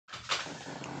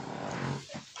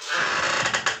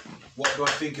What do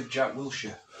I think of Jack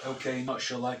Wilshere? Okay, not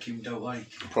sure, like him, don't like.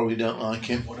 Probably don't like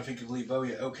him. What do I think of Lee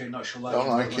Bowyer? Okay, not sure, like Don't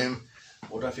him. like him.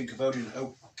 What do I think of Odeon?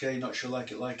 Okay, not sure,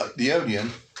 like it, like it. The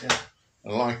Odeon? Yeah. I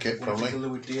like it, What probably. do I think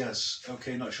of Luis Diaz?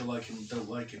 Okay, not sure, like him, don't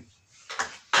like him.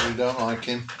 Probably don't like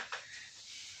him.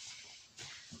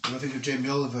 What do I think of Jamie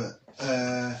Oliver?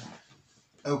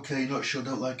 Okay, not sure,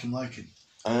 don't like him, like him.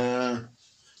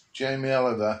 Jamie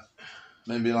Oliver,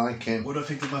 maybe like him. What do I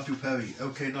think of Matthew Perry?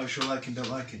 Okay, not sure, like him, don't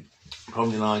like him.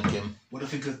 Probably like him. What do I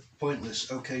think of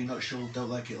Pointless? Okay, not sure, don't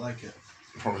like it, like it.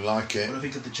 Probably like it. What do I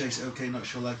think of The Chase? Okay, not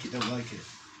sure, like it, don't like it.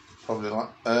 Probably like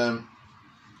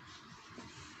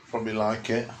probably like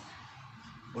it.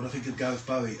 What do I think of Gareth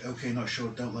Barry? Okay, not sure,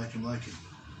 don't like him, like him.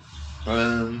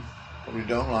 Probably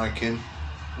don't like him.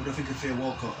 What do I think of Theo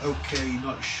Walcott? Okay,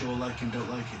 not sure, like him, don't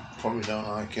like him. Probably don't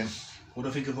like him. What do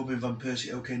I think of Robin Van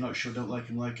Persie? Okay, not sure, don't like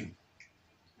him, like him.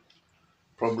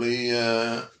 Probably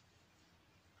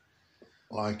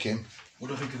like him. What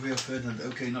do I think of Rio Ferdinand?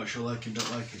 Okay, not sure, like him,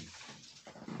 don't like him.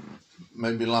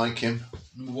 Maybe like him.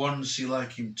 Number 1, C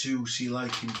like him. 2, C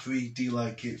like him. 3, D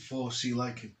like it. 4, C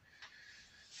like him.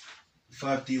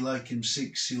 5, D like him.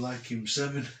 6, C like him.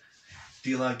 7,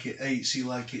 D like it. 8, C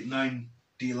like it. 9,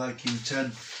 D like him.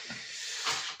 10,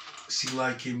 C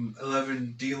like him.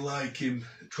 11, D like him.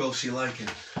 12, C like him.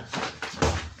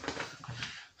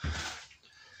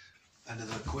 End of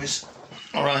the quiz.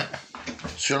 Alright.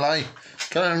 Shall I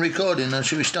carry on recording and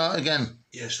shall we start again?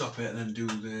 Yeah, stop it and then do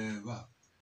the rap.